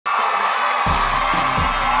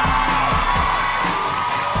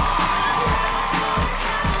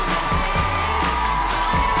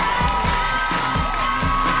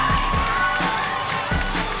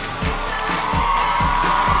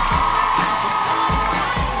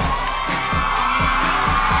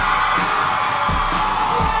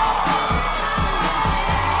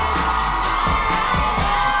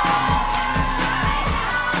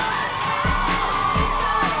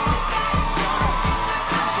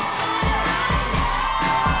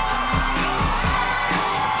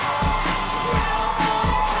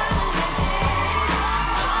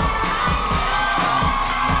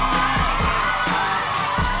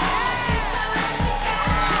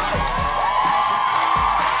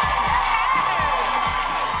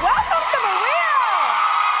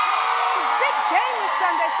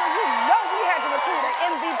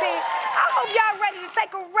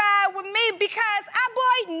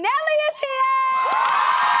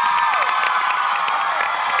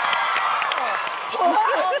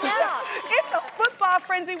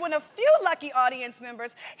frenzy when a few lucky audience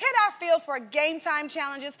members hit our field for game time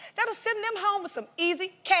challenges that'll send them home with some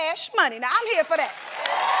easy cash money. Now, I'm here for that.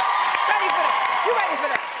 Ready for that. You ready for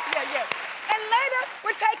that? Yeah. And later,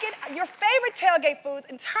 we're taking your favorite tailgate foods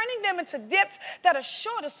and turning them into dips that are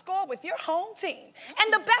sure to score with your home team.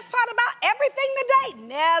 And the best part about everything today,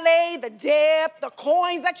 Nelly, the dip, the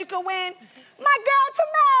coins that you could win, my girl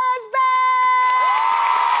Tamara's back!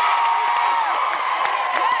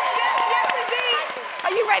 Yes, indeed.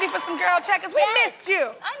 Are you ready for some girl checkers? We missed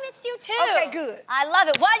you. I missed you too. Okay, good. I love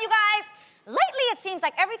it. Well, you guys, lately it seems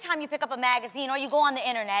like every time you pick up a magazine or you go on the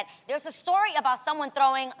internet, there's a story about someone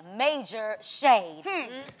throwing major shade.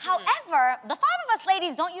 However, the five of us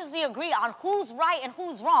ladies don't usually agree on who's right and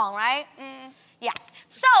who's wrong, right? Yeah.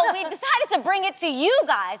 So we've decided to bring it to you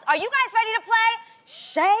guys. Are you guys ready to play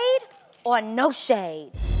shade or no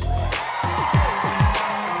shade?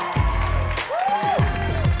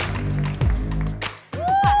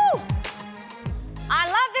 I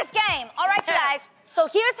love this game. All right, you guys. So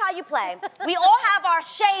here's how you play. We all have our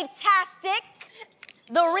shade-tastic,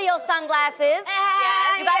 the real sunglasses.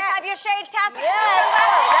 You guys have your shade-tastic? Yes.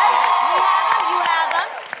 You have them.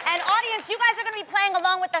 And audience, you guys are going to be playing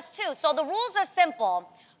along with us too. So the rules are simple.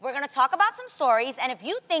 We're going to talk about some stories, and if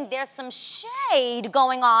you think there's some shade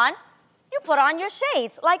going on, you put on your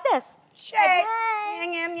shades like this. Shade.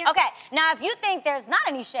 Okay, now if you think there's not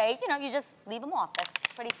any shade, you just leave them off. That's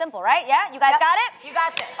pretty simple, right? Yeah? You guys got it? You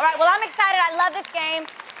got this. All right, well, I'm excited. I love this game.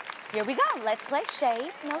 Here we go. Let's play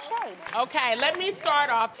shade, no shade. Okay, let me start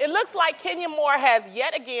off. It looks like Kenya Moore has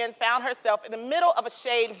yet again found herself in the middle of a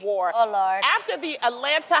shade war. Oh, Lord. After the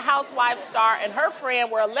Atlanta Housewives star and her friend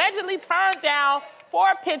were allegedly turned down for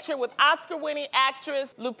a picture with Oscar-winning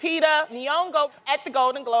actress Lupita Nyong'o at the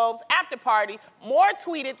Golden Globes after party, Moore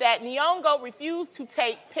tweeted that Nyong'o refused to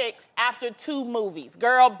take pics after 2 movies.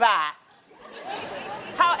 Girl, bye.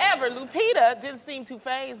 However, Lupita didn't seem too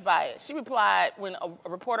fazed by it. She replied when a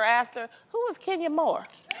reporter asked her, "Who is Kenya Moore?"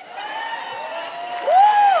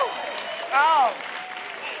 Woo! Oh,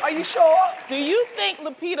 are you sure? Do you think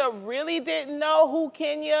Lupita really didn't know who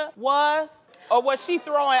Kenya was? Or was she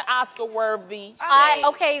throwing Oscar-worthy shade?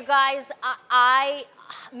 Okay, you guys,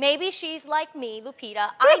 maybe she's like me,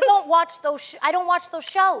 Lupita. I don't watch those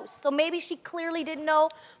shows, so maybe she clearly didn't know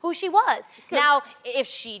who she was. Now, if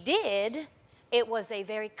she did, it was a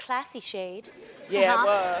very classy shade. Yeah, it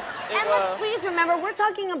was. Let's please remember, we're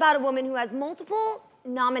talking about a woman who has multiple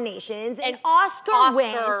nominations, an Oscar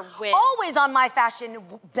win. Always on My Fashion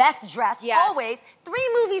Best Dress, always. 3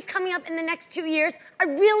 movies coming up in the next 2 years. I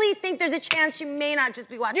really think there's a chance she may not just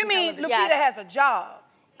be watching You mean television. Lupita has a job?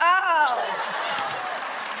 Oh.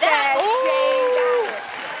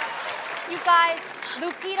 You guys,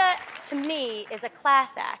 Lupita, to me, is a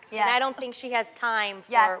class act. And I don't think she has time for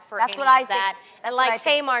That's any what I of that. think. And like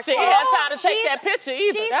Tamar said, She didn't have time to take that picture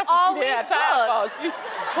either. That's what she didn't have time for.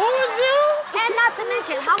 Who was you? And not to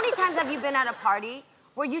mention, how many times have you been at a party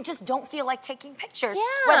where you just don't feel like taking pictures?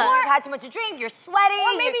 Yeah. Whether you've had too much to drink, you're sweaty.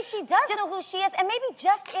 Or maybe she does know who she is and maybe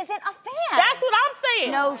just isn't a fan. That's what I'm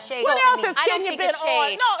saying. No shade. What else has I don't Kenya think been it's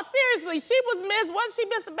shade. on? No, seriously, she was wasn't she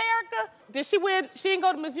Miss America? Did she win? She didn't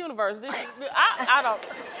go to Miss Universe, did she? I don't.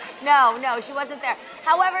 No, she wasn't there.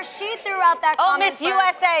 However, she threw out that comment Miss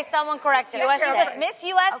USA, someone corrected her. She was Miss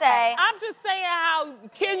USA. Okay. I'm just saying how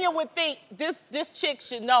Kenya would think this chick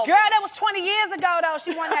should know. Girl, that was 20 years ago, though.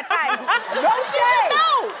 She won that title. No shade.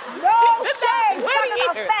 No shade. Wait a Talking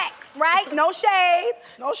about year. facts, right? No shade.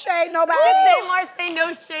 No shade, nobody. Tamar say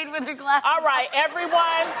no shade with her glasses. All right,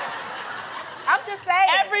 everyone. I'm just saying.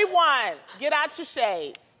 Everyone, get out your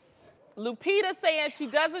shades. Lupita saying she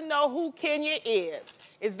doesn't know who Kenya is.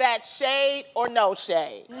 Is that shade or no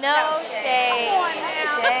shade? no shade. Come on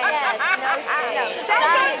now. Yes, no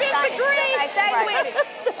shade. Stay with it.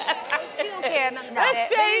 You don't care nothing about That's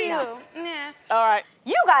that. shade. Nah. All right.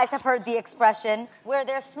 You guys have heard the expression, where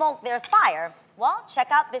there's smoke, there's fire. Well,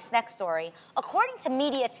 check out this next story. According to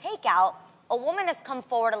Media Takeout, a woman has come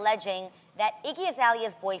forward alleging that Iggy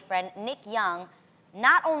Azalea's boyfriend, Nick Young,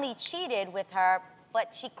 not only cheated with her,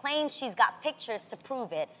 but she claims she's got pictures to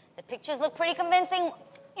prove it. The pictures look pretty convincing,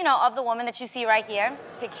 of the woman that you see right here,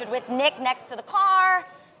 pictured with Nick next to the car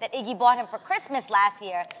that Iggy bought him for Christmas last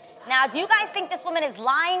year. Now, do you guys think this woman is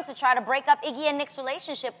lying to try to break up Iggy and Nick's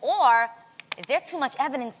relationship, or is there too much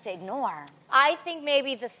evidence to ignore? I think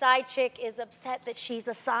maybe the side chick is upset that she's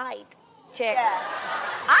a side chick. Yeah.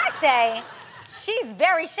 I say she's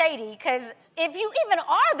very shady, because if you even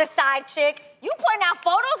are the side chick, you putting out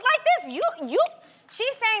photos like this,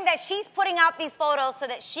 She's saying that she's putting out these photos so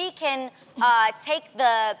that she can take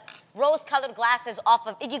the rose-colored glasses off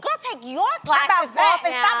of Iggy. Girl, take your glasses off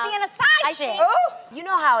and stop being a side chick. You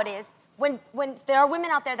know how it is. When there are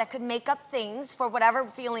women out there that could make up things for whatever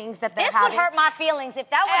feelings that they're having. This would hurt my feelings. If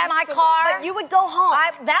that was my car... But you would go home.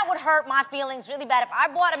 That would hurt my feelings really bad. If I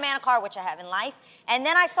bought a man a car, which I have in life, and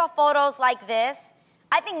then I saw photos like this,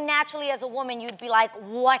 I think naturally as a woman, you'd be like,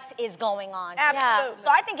 what is going on? Absolutely. Yeah.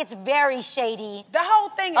 So I think it's very shady. The whole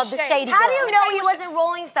thing is shady. How do you know he wasn't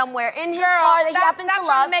rolling somewhere in his car that he happens to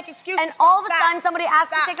love, make excuses and all of a sudden somebody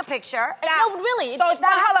asked to take a picture? No, really. So,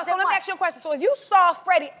 hold on. So let me ask you a question. So if you saw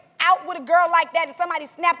Freddie out with a girl like that and somebody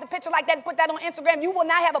snapped a picture like that and put that on Instagram, you will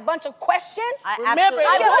not have a bunch of questions? Remember,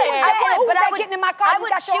 I would getting in my car, you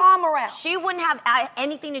got your arm around. She wouldn't have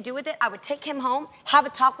anything to do with it. I would take him home, have a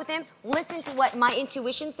talk with him, listen to what my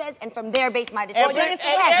intuition says, and from there base my decision. Nothing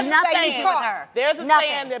to do with her. There's a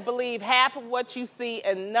saying that believe half of what you see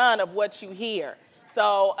and none of what you hear.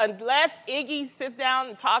 So unless Iggy sits down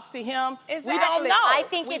and talks to him, we don't know. I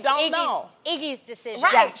think it's Iggy's decision.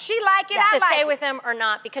 Right. Yes. She like it, I like it. To stay with him or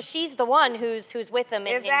not, because she's the one who's with him,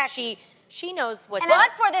 and she knows what's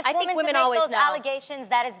But for this woman women to make those know. allegations,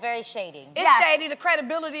 that is very shady. It's shady. The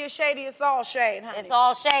credibility is shady. It's all shade, honey. It's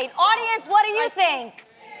all shade. Audience, what do you think?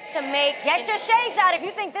 Get your shades out if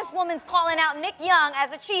you think this woman's calling out Nick Young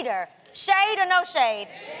as a cheater. Shade or no shade?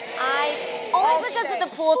 Only because of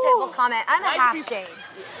the pool table comment. I'm a half shade.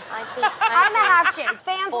 I'm a half shade.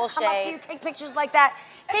 Fans will come up to you, take pictures like that.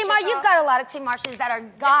 Tamar, you've got a lot of Tamartians that are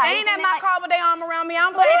guys. They ain't at my car with their arm around me.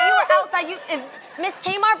 But if you were outside, if Miss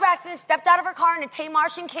Tamar Braxton stepped out of her car and a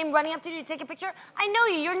Tamartian came running up to you to take a picture, I know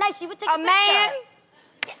you. You're nice. You would take a picture. Man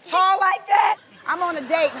tall like that? I'm on a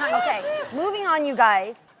date, honey. Okay, moving on, you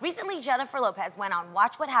guys. Recently, Jennifer Lopez went on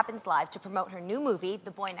Watch What Happens Live to promote her new movie, The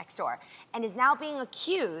Boy Next Door, and is now being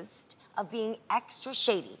accused of being extra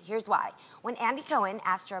shady. Here's why. When Andy Cohen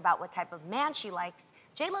asked her about what type of man she likes,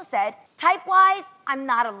 J-Lo said, type-wise, I'm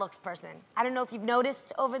not a looks person. I don't know if you've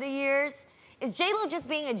noticed over the years. Is J-Lo just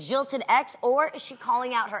being a jilted ex, or is she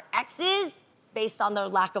calling out her exes based on their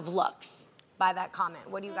lack of looks by that comment?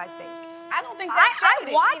 What do you guys think? I don't think that's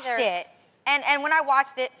shady. I watched it. And when I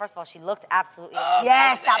watched it, first of all, she looked absolutely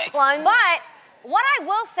yes, that plunge. But what I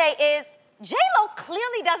will say is, J-Lo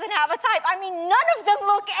clearly doesn't have a type. I mean, none of them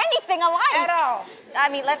look anything alike. At all. I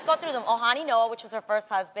mean, let's go through them. Ohani Noah, which was her first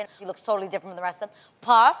husband. He looks totally different from the rest of them.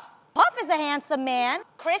 Puff is a handsome man.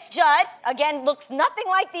 Chris Judd, again, looks nothing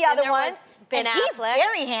like the other ones. Ben Affleck. He's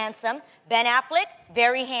very handsome. Ben Affleck,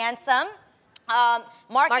 very handsome.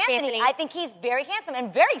 Mark Anthony, I think he's very handsome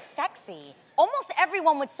and very sexy. Almost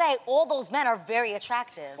everyone would say all those men are very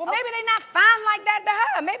attractive. Well, maybe they're not fine like that to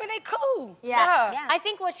her. Maybe they cool. Yeah. I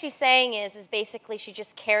think what she's saying is basically she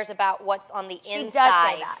just cares about what's on the inside. She does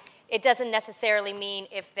say that. It doesn't necessarily mean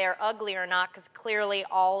if they're ugly or not, because clearly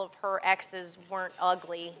all of her exes weren't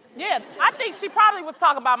ugly. Yeah, I think she probably was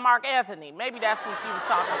talking about Mark Anthony. Maybe that's who she was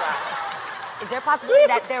talking about. Is there a possibility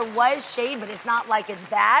that there was shade, but it's not like it's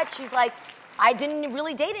bad? She's like, I didn't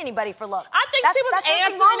really date anybody for looks. I think she was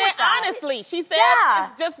answering it honestly. She said,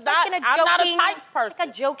 it's just not, I'm not a types person. Like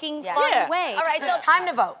a joking, fun way. All right, so time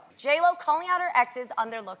to vote. J-Lo calling out her exes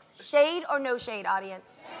on their looks. Shade or no shade, audience?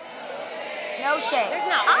 No shade. There's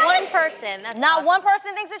not one person. Not one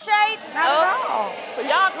person thinks it's shade? Not at all. So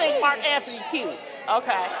y'all think Mark Anthony cute? Okay.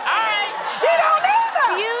 All right. She don't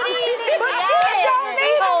either. Beauty. But she don't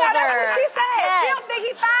either. That's what she said. She don't think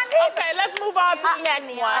he's fine either. Okay, let's move on to the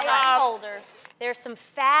next one. There's some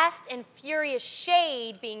fast and furious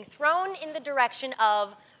shade being thrown in the direction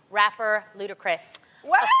of rapper Ludacris.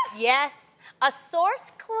 What? Yes. A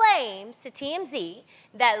source claims to TMZ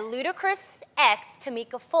that Ludacris' ex,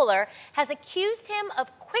 Tamika Fuller, has accused him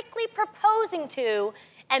of quickly proposing to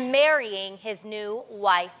and marrying his new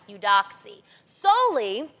wife, Eudoxie,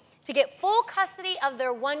 solely to get full custody of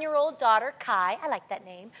their one-year-old daughter, Kai, I like that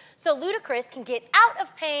name, so Ludacris can get out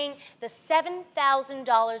of paying the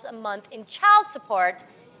 $7,000 a month in child support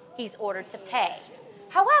he's ordered to pay.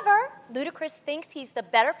 However, Ludacris thinks he's the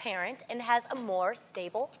better parent and has a more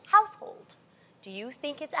stable household. Do you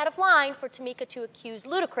think it's out of line for Tamika to accuse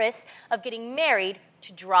Ludacris of getting married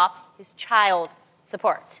to drop his child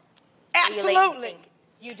support? Absolutely.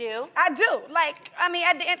 You do? I do. Like, I mean,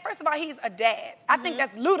 at the end, first of all, he's a dad. I think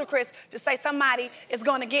that's ludicrous to say somebody is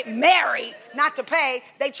going to get married not to pay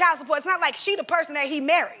their child support. It's not like she the person that he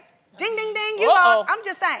married. Ding, ding, ding, you lost. I'm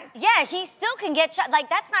just saying. Yeah, he still can get, like,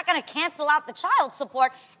 that's not going to cancel out the child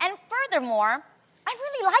support. And furthermore, I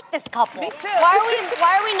really like this couple. Me too.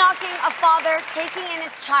 Why are we knocking a father taking in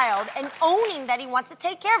his child and owning that he wants to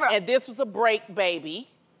take care of her? And this was a break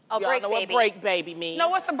baby. A Y'all break know baby. what break baby means. No,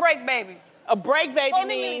 what's a break baby? A break, baby,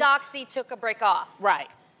 means... Doxy took a break off. Right.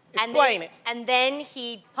 Explain it. And then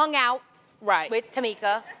he hung out with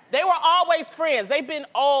Tamika. They were always friends. They've been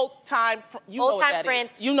old-time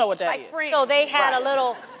friends. You know what that is. Friends. So they had a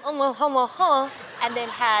little and then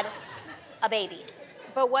had a baby.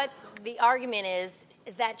 But what the argument is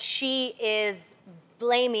that she is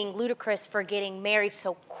blaming Ludacris for getting married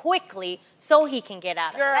so quickly so he can get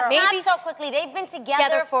out of it. Maybe not so quickly. They've been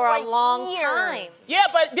together for a long time. Yeah,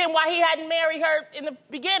 but then why he hadn't married her in the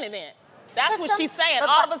beginning then? That's what she's saying.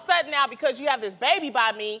 All of a sudden now, because you have this baby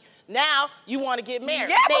by me, now you want to get married.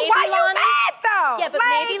 Yeah, but why you mad, though? Yeah, but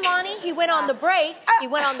maybe, Lonnie, he went on the break. He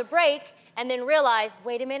went on the break and then realized,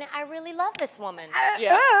 wait a minute, I really love this woman.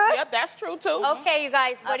 Yep, that's true, too. Okay, you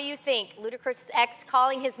guys, what do you think? Ludacris' ex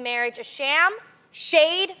calling his marriage a sham,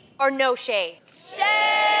 shade, or no shade? Shade!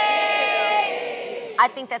 I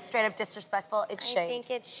think that's straight up disrespectful. It's shade. I think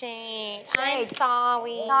it's shade. I'm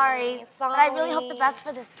sorry. Sorry. But I really hope the best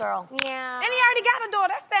for this girl. Yeah. And he already got a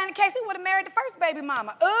daughter. That's the in case he would have married the first baby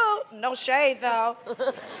mama. Ooh, no shade, though.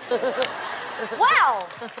 Well.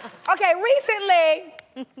 Okay, recently,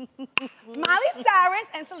 Miley Cyrus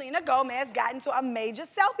and Selena Gomez got into a major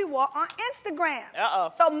selfie war on Instagram.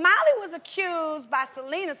 So Miley was accused by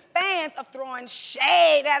Selena's fans of throwing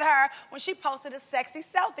shade at her when she posted a sexy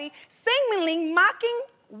selfie, seemingly mocking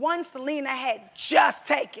one Selena had just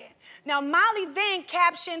taken. Now, Miley then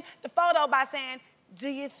captioned the photo by saying, "Do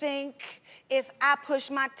you think if I push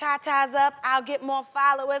my tatas up, I'll get more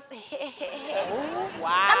followers?"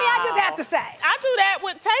 Wow. I mean, I just have to say. I do that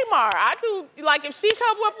with Tamar. I do, like, if she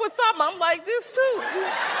come up with something, I'm like this, too.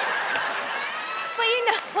 But you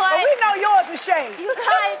know what? But we know yours is shade. You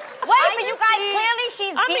guys, clearly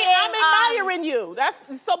she's being... I'm admiring you.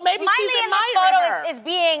 So maybe Miley she's in this admiring her. photo is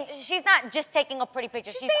being... She's not just taking a pretty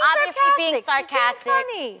picture. She's obviously being sarcastic. She's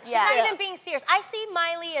being funny. She's not even being serious. I see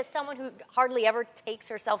Miley as someone who hardly ever takes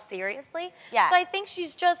herself seriously. Yeah. So I think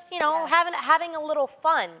she's just, you know, having a little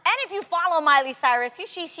fun. And if you follow Miley Cyrus,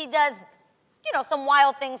 she does... you know, some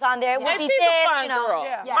wild things on there. And she's a fun girl.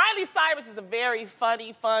 Yeah. Miley Cyrus is a very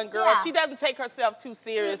funny, fun girl. Yeah. She doesn't take herself too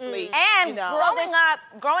seriously. And you know.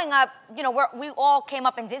 growing up, you know, we all came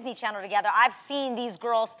up in Disney Channel together. I've seen these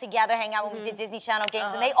girls together hang out when we did Disney Channel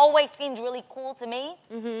games, and they always seemed really cool to me.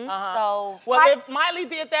 So, well, if Miley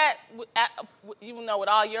did that, you know, with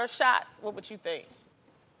all your shots, what would you think?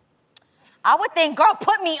 I would think, girl,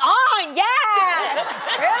 put me on, yeah.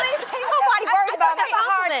 Really? Ain't nobody worried about me. It's a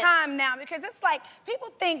hard time now because it's like people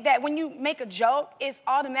think that when you make a joke, it's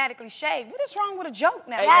automatically shade. What is wrong with a joke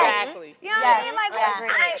now? Exactly. You know what I mean? Like,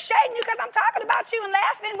 I ain't shading you because I'm talking about you and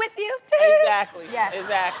laughing with you. Exactly. Yes.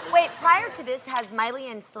 Exactly. Wait, prior to this, has Miley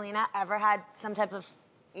and Selena ever had some type of...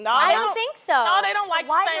 No, I don't think so. No, they don't like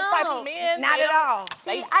the same type of men. Not at all.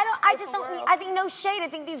 See, I think no shade. I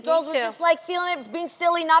think these girls were just like feeling it, being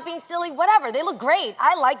silly, not being silly, whatever. They look great.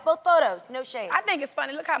 I like both photos. No shade. I think it's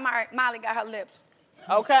funny. Look how Miley got her lips.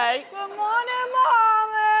 Okay. Good morning,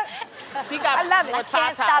 Mama. She got I love it. I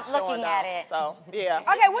can't stop looking at it. So, yeah.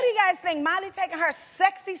 Okay, what do you guys think? Miley taking her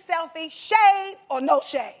sexy selfie, shade or no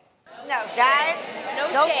shade? No, guys.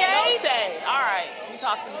 No shade. No shade. All right. You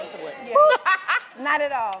talked them into it. Yeah. Not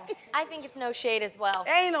at all. I think it's no shade as well.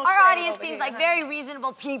 There ain't no Our shade audience over seems here, like honey. very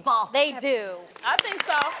reasonable people. They do. I think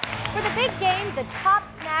so. For the big game, the top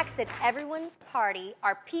snacks at everyone's party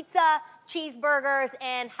are pizza, cheeseburgers,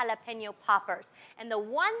 and jalapeno poppers. And the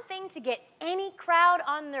one thing to get any crowd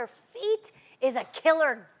on their feet is a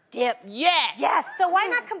killer dip. Yes. Yes, so why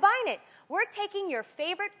not combine it? We're taking your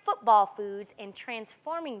favorite football foods and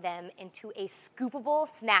transforming them into a scoopable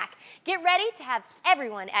snack. Get ready to have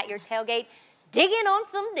everyone at your tailgate dig in on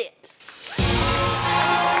some dips.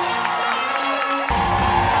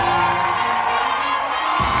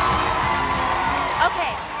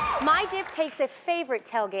 Okay, my dip takes a favorite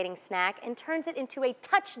tailgating snack and turns it into a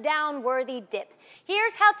touchdown-worthy dip.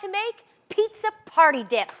 Here's how to make pizza party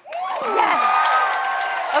dip. Yes!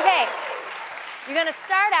 Okay. You're gonna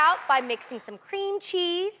start out by mixing some cream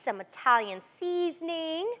cheese, some Italian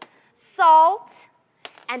seasoning, salt,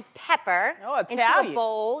 and pepper into a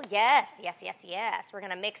bowl. Yes. We're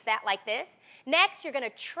gonna mix that like this. Next, you're gonna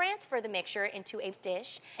transfer the mixture into a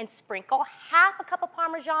dish and sprinkle half a cup of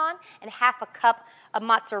Parmesan and half a cup of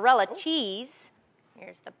mozzarella cheese.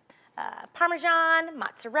 Here's the Parmesan,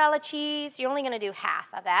 mozzarella cheese. You're only gonna do half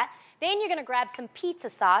of that. Then you're gonna grab some pizza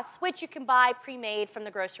sauce, which you can buy pre-made from the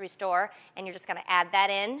grocery store, and you're just gonna add that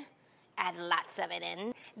in, add lots of it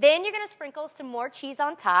in. Then you're gonna sprinkle some more cheese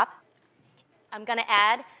on top. I'm gonna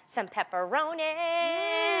add some pepperoni.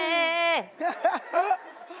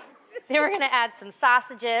 Then we're gonna add some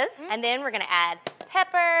sausages, and then we're gonna add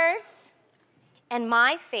peppers, and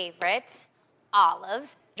my favorite,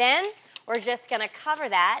 olives. Then we're just gonna cover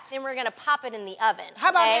that. Then we're gonna pop it in the oven. How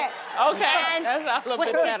about that? Okay, And that's a little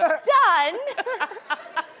when bit it's better. done,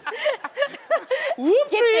 get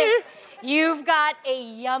this. You've got a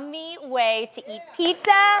yummy way to eat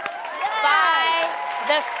pizza by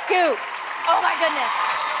the scoop. Oh my goodness.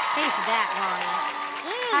 Taste that, Ronnie.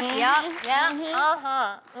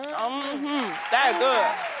 That's good.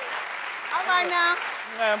 All right now.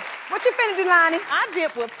 Yeah. What you finna do, Lonnie? I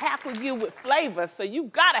dip will tackle you with flavor, so you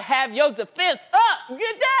gotta have your defense up.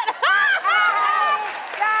 Get that?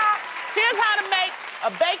 Here's how to make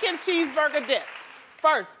a bacon cheeseburger dip.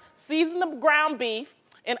 First, season the ground beef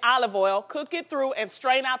in olive oil, cook it through, and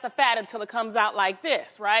strain out the fat until it comes out like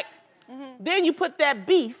this, right? Then you put that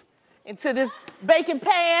beef into this bacon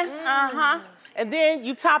pan, and then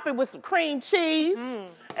you top it with some cream cheese,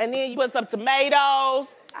 and then you put some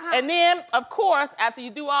tomatoes, and then, of course, after you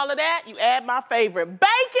do all of that, you add my favorite,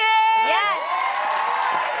 bacon! Yes.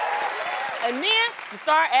 And then you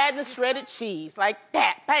start adding the shredded cheese, like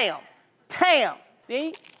that, bam, bam.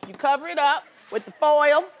 Then you cover it up with the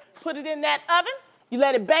foil, put it in that oven, you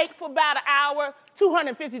let it bake for about an hour,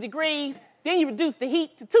 250 degrees. Then you reduce the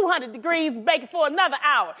heat to 200 degrees and bake it for another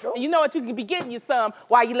hour. And you know what? You can be getting you some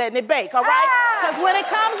while you're letting it bake, all right? Because when it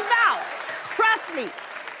comes out, trust me,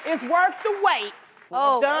 it's worth the wait.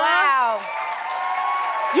 Oh, done, wow.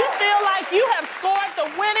 you feel like you have scored the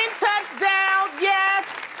winning touchdown, yes.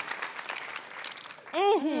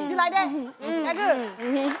 You like that? That good?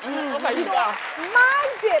 Okay, you go. My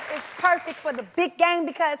dip is perfect for the big game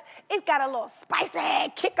because it's got a little spicy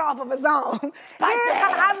kickoff of its own. Here's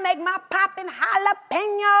how I make my poppin'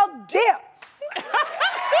 jalapeno dip. You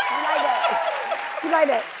like that? You like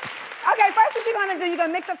that? Okay, first what you're gonna do, you're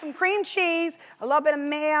gonna mix up some cream cheese, a little bit of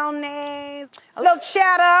mayonnaise, a little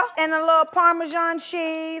cheddar, and a little Parmesan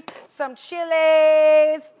cheese, some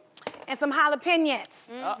chilies, and some jalapenos.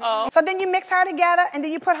 So then you mix her together, and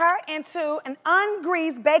then you put her into an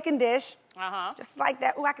ungreased bacon dish. Just like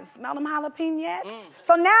that. Ooh, I can smell them jalapenos.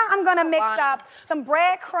 So now I'm gonna mix up some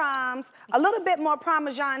breadcrumbs, a little bit more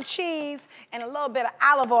Parmesan cheese, and a little bit of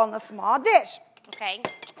olive oil in a small dish. Okay.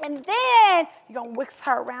 And then you're gonna whisk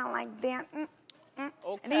her around like that. Okay.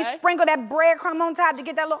 And then you sprinkle that breadcrumb on top to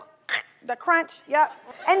get that little the crunch, yep.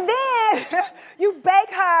 And then you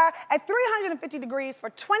bake her at 350 degrees for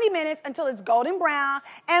 20 minutes until it's golden brown.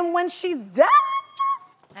 And when she's done,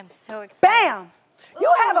 I'm so excited. bam!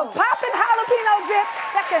 You have a poppin' jalapeno dip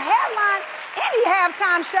that can headline any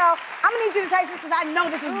halftime show. I'm gonna need you to taste this because I know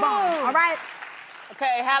this is bomb, all right?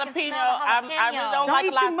 Okay, jalapeno. I really don't like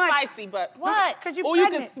eat a lot too much. spicy, but. What? Because you're Oh, you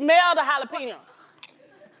pregnant. can smell the jalapeno.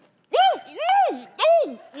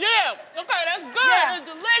 Yeah. Okay, that's good. Yeah. It's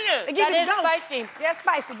delicious. It gives That you is ghost. spicy. Yeah, it's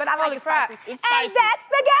spicy, but I like it crap. spicy. It's And spicy. that's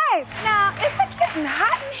the game. Now, is it getting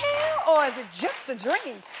hot in here or is it just a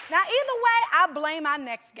dream? Now, either way, I blame our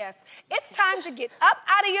next guest. It's time to get up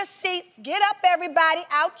out of your seats. Get up, everybody,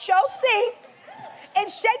 out your seats. And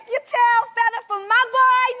shake your tail feather for my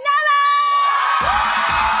boy, Nelly!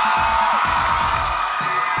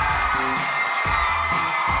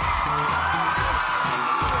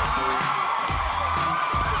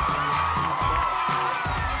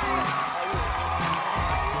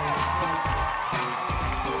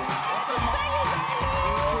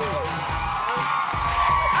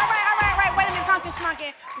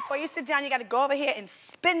 Monkey. Before you sit down, you got to go over here and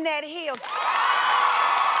spin that heel.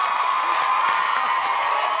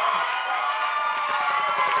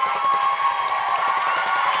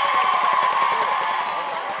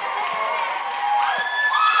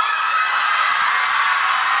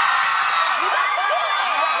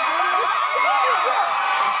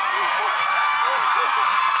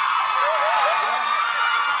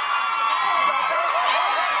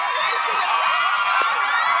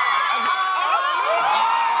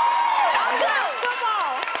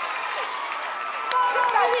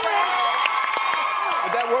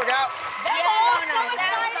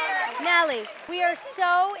 Nelly, we are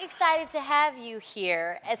so excited to have you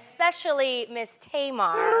here, especially Miss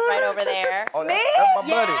Tamar right over there. Oh, that's my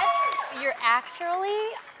buddy. Yes, you're actually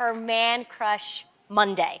her man crush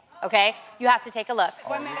Monday, okay? You have to take a look.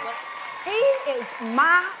 Wait a minute. He is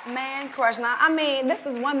my man crush. Now, I mean, this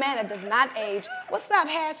is one man that does not age. What's up,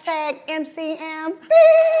 hashtag MCM? Love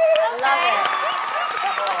it.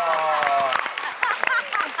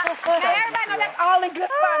 Now, everybody know that's all in good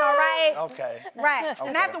fun, all right? Lonnie. Okay. Right. Okay.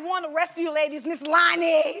 And I have to warn the rest of you ladies, Miss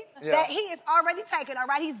Lonnie, Yeah. that he is already taken, all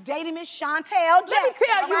right? He's dating Miss Chantel Jackson. Let me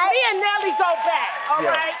tell you, me and Nelly go back, all Yeah.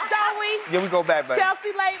 right? Don't we? Yeah, we go back, baby.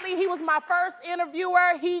 Chelsea lately, he was my first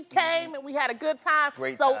interviewer. He came and we had a good time.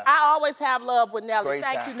 Great so time. I always have love with Nelly. Great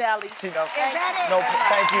Thank time. you, Nelly. You know, Is that it? no,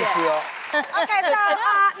 thank you, sweetheart. Okay, so,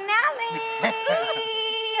 Nelly,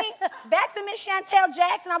 back to Miss Chantel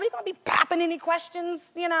Jackson. Are we going to be popping any questions,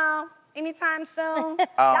 you know, anytime soon?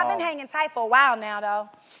 Y'all been hanging tight for a while now, though.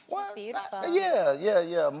 Well, beautiful.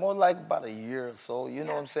 Yeah. More like about a year or so. You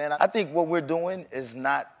know what I'm saying? I think what we're doing is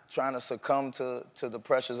not trying to succumb to the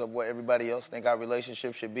pressures of what everybody else think our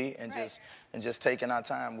relationship should be, and just taking our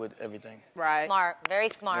time with everything. Right. Smart, very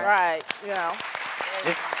smart. Right, you know.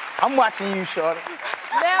 I'm watching you, shorty.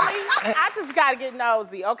 Nelly, I just got to get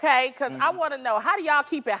nosy, okay? Because I want to know, how do y'all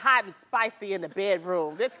keep it hot and spicy in the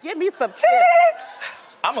bedroom? Give me some tips.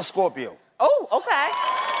 I'm a Scorpio. Oh, okay.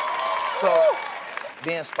 So,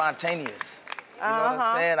 being spontaneous. You know what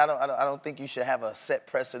I'm saying? I don't think you should have a set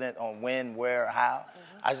precedent on when, where, how.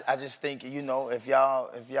 I just think, you know, if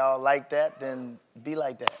y'all like that, then be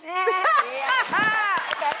like that. Okay,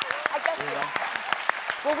 I guess you.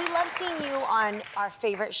 Well, we love seeing you on our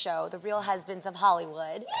favorite show, The Real Husbands of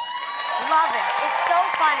Hollywood. Love it. It's so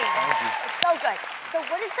funny. Thank you. It's so good. So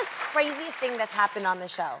what is the craziest thing that's happened on the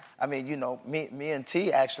show? I mean, you know, me and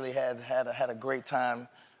T actually had a great time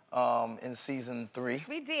in season 3.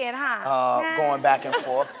 We did, huh? Going back and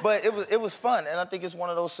forth, but it was fun, and I think it's one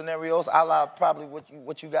of those scenarios. A la probably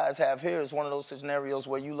what you guys have here is one of those scenarios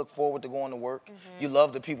where you look forward to going to work. You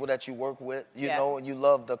love the people that you work with, you know, and you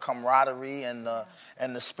love the camaraderie and the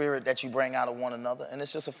spirit that you bring out of one another, and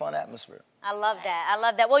it's just a fun atmosphere. I love that. I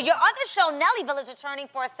love that. Well, your other show, Nellyville, is returning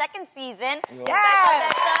for a second season. Yeah.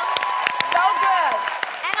 Yes. So good.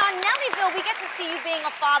 And on Nellyville, we get to see you being a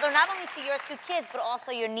father, not only to your 2 kids, but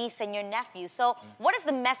also your niece and your nephew. So what is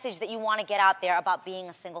the message that you want to get out there about being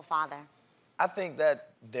a single father? I think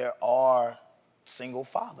that there are single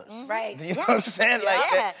fathers. Right. You know what I'm saying?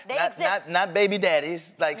 Yeah, they Like exist. not baby daddies,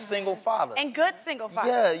 like single fathers. And good single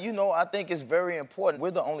fathers. Yeah, you know, I think it's very important.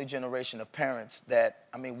 We're the only generation of parents that,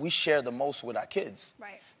 I mean, we share the most with our kids.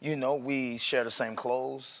 Right. You know, we share the same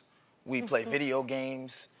clothes. We play video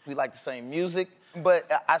games. We like the same music.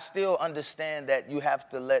 But I still understand that you have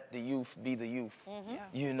to let the youth be the youth,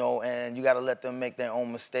 you know, and you got to let them make their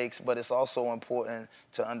own mistakes. But it's also important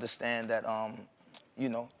to understand that, you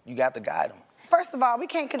know, you got to guide them. First of all, we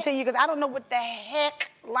can't continue because I don't know what the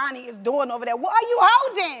heck Lonnie is doing over there. What are you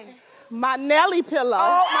holding? My Nelly pillow.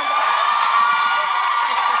 Oh, my God.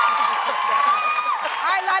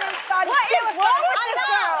 All right, Lonnie, I'm starting. What is wrong with this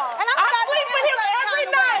girl? And I'm I starting sleep to with feel him some every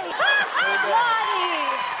kind of way. night.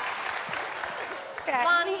 Lonnie. Okay.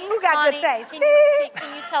 Lonnie, Who got Lonnie, good taste?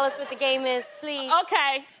 Can you tell us what the game is, please?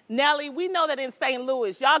 Okay, Nelly, we know that in St.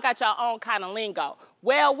 Louis, y'all got your own kind of lingo.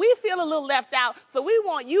 Well, we feel a little left out, so we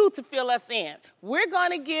want you to fill us in. We're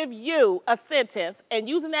going to give you a sentence, and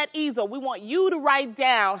using that easel, we want you to write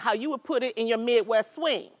down how you would put it in your Midwest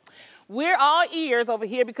swing. We're all ears over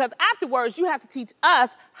here because afterwards, you have to teach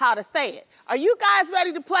us how to say it. Are you guys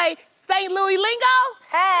ready to play St. Louis Lingo?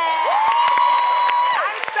 Hey!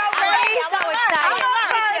 I'm so ready. I'm so excited.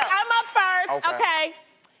 I'm up first. Okay.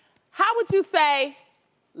 How would you say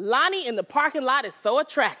Lonnie in the parking lot is so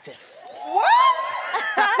attractive? What?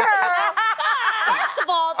 First of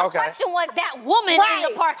all, the question was that woman in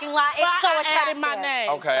the parking lot is so I attractive. added my name.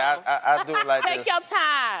 Okay, I do it like Take this. your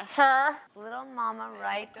time. Her. Little mama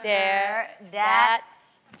right There. That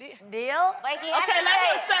deal? Wait, he has Okay, to let say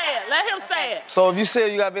him it. say it. Let him say it. So if you say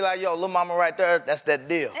it, you got to be like, yo, little mama right there, that's that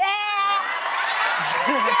deal. Yeah.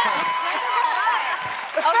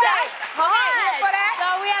 Okay. For that? So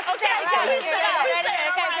we have to Okay, take okay, it. we say it, we say it.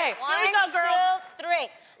 Okay. Here we go, girls. 1, 2, 3.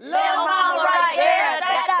 Little mama right there,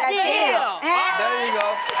 that's that deal. There you go.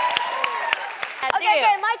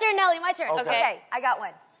 Okay, my turn, Nelly, my turn. Okay. Okay, I got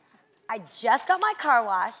one. I just got my car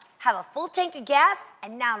washed, have a full tank of gas,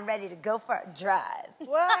 and now I'm ready to go for a drive.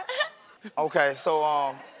 What? Okay,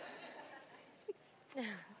 so,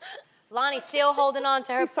 Lonnie's still holding on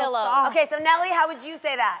to her so pillow. soft. Okay, so Nelly, how would you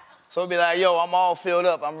say that? so it'd be like, yo, I'm all filled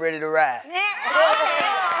up, I'm ready to ride. Okay.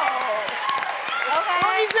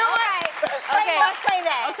 What you doing? Okay. Say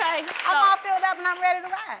that. Okay. I'm all filled up and I'm ready to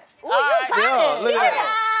ride. All right. Yeah, look at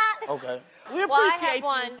that. Okay. We Well, I appreciate have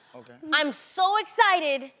one. you. Okay. I'm so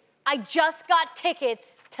excited. I just got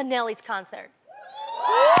tickets to Nelly's concert.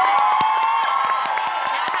 Now,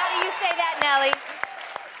 how do you say that, Nelly?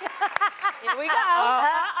 Here we go.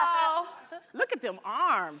 Uh-oh. Look at them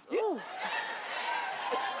arms. Ooh.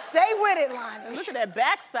 Stay with it, Lonnie. Look at that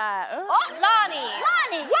backside. Lonnie.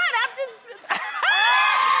 What? I'm just...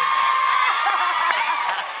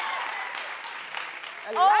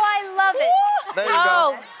 I love it. There you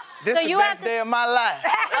go. This so the you best have to... day of my life. I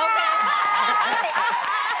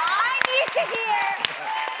need to hear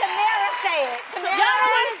Tamara say it. Tamara,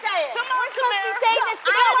 say it. Come on, Tamara. Say this I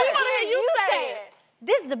together. want to hear you say it.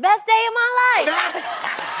 This is the best day of my life.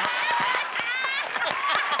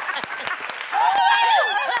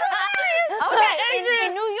 Okay,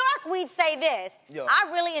 in New York, we'd say this. Yo. I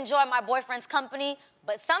really enjoy my boyfriend's company,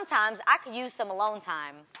 but sometimes I could use some alone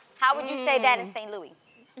time. How would you say that in St. Louis?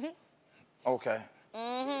 Okay.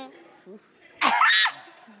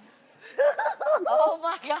 Oh,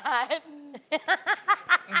 my God.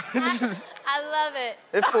 I love it.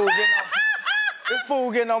 This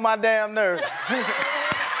fool getting on my damn nerves. Okay,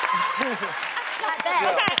 I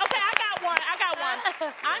got one.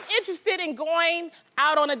 I'm interested in going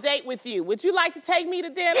out on a date with you. Would you like to take me to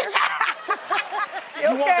dinner? You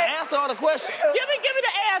want the answer or the question? Give me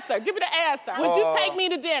the answer. Give me the answer. Would you take me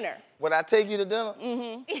to dinner? Would I take you to dinner?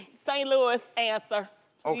 St. Louis answer.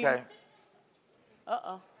 Okay.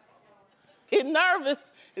 Uh-oh. Getting nervous.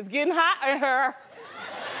 It's getting hot in her.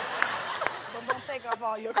 But don't take off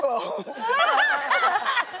all your clothes.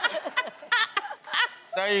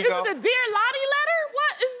 There you Is go. it a Dear Lottie letter?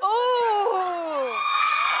 What is... Ooh.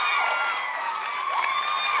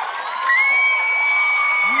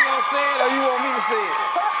 You want to say it or you want me to say it?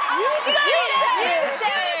 You said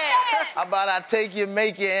it. How about I take you,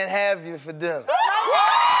 make you, and have you for dinner?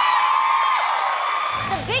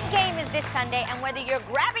 The big game is this Sunday, and whether you're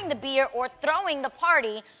grabbing the beer or throwing the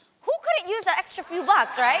party, who couldn't use an extra few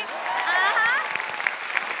bucks, right?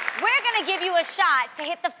 We're gonna give you a shot to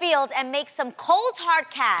hit the field and make some cold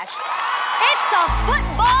hard cash. It's a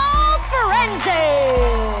football frenzy!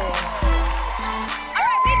 All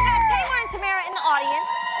right, we've got Taylor and Tamara in the audience,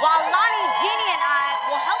 while Lonnie, Jeannie, and I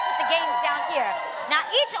will help with the games down here. Now,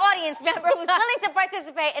 each audience member who's willing to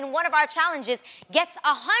participate in one of our challenges gets $100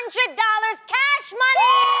 cash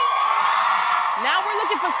money! Now we're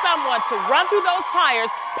looking for someone to run through those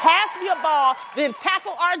tires, pass me a ball, then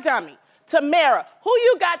tackle our dummy. Tamara, who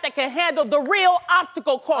you got that can handle the real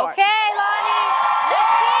obstacle course? Okay, Lonnie.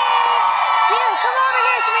 Let's see. You, come over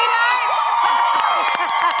here, sweetheart.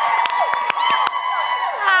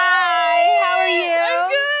 Hi, how are you? I'm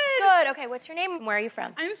good. Good. Okay, what's your name? Where are you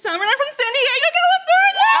from? I'm Summer. I'm from San Diego,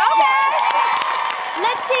 California. Okay.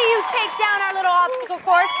 Let's see you take down our little obstacle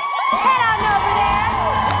course. Head on over there.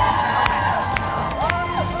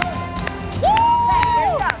 Woo! Here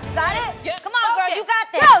you go. You got it? Yep. Come on, girl, you got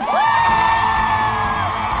this. Go.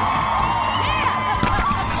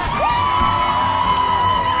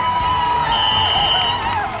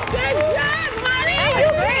 Good job, Money. You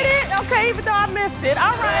did it. Okay, even though I missed it.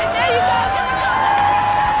 All right, there you go.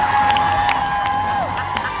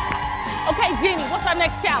 Okay, Jeannie, what's our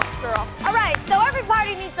next challenge, girl? All right, so every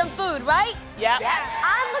party needs some food, right? Yep.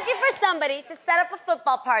 I'm looking for somebody to set up a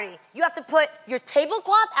football party. You have to put your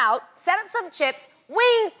tablecloth out, set up some chips,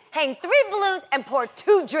 wings, hang 3 balloons, and pour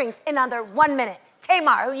 2 drinks in under 1 minute.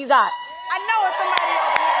 Tamar, who you got? I know it's somebody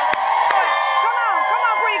over here. Come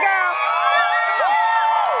on, pretty girl.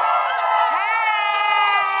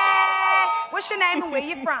 Hey, what's your name and where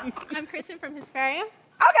you from? I'm Kristen from Hesperia.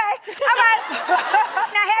 Okay, all right.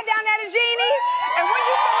 Now head down there to Jeannie, and when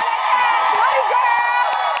you throw that cash money, girl.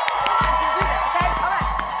 You can do this, okay? All right.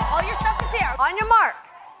 All your stuff is here. On your mark.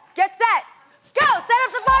 Get set. Go. Set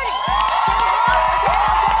up the party.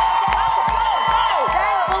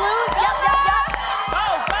 Okay, balloons. Yep. Go, go,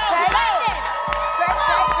 Okay. go. Great. Go, go, go.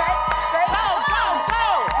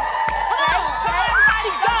 Okay.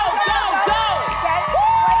 Everybody go, go, go. Okay. Go,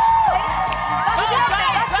 Let's go,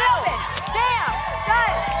 do go. it. Bam.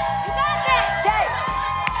 Got it. You got this. Okay.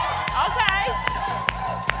 Okay.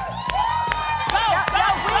 Go, Yep, go,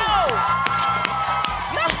 yep, go.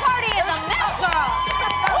 This party is a mess, girl.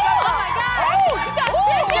 Oh my God. Ooh, you got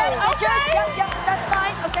chicken. Yep, that's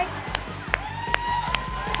fine. Okay.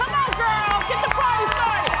 Come on, girl. Get the party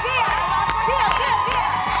started. Beer.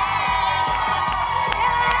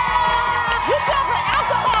 You come for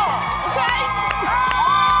alcohol, okay?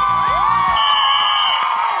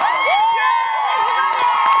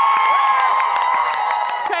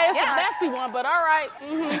 Okay, it's a messy one, but all right.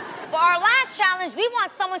 For our last challenge, we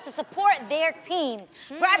want someone to support their team.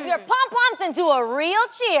 Grab your pom-poms and do a real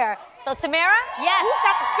cheer. So, Tamara, Yes. who's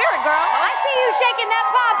got the spirit, girl? I see you shaking that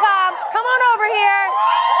pom-pom. Come on over here.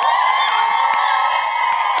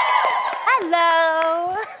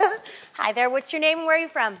 Hello. Hi there. What's your name and where are you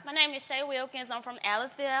from? My name is Shay Wilkins. I'm from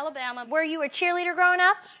Aliceville, Alabama. Were you a cheerleader growing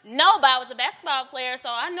up? No, but I was a basketball player, so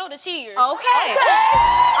I know the cheers. Okay. All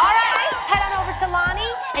right. Head on over to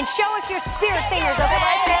Lonnie and show us your spirit fingers, okay?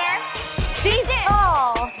 Right there. She's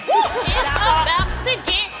tall. It's about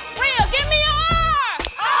together.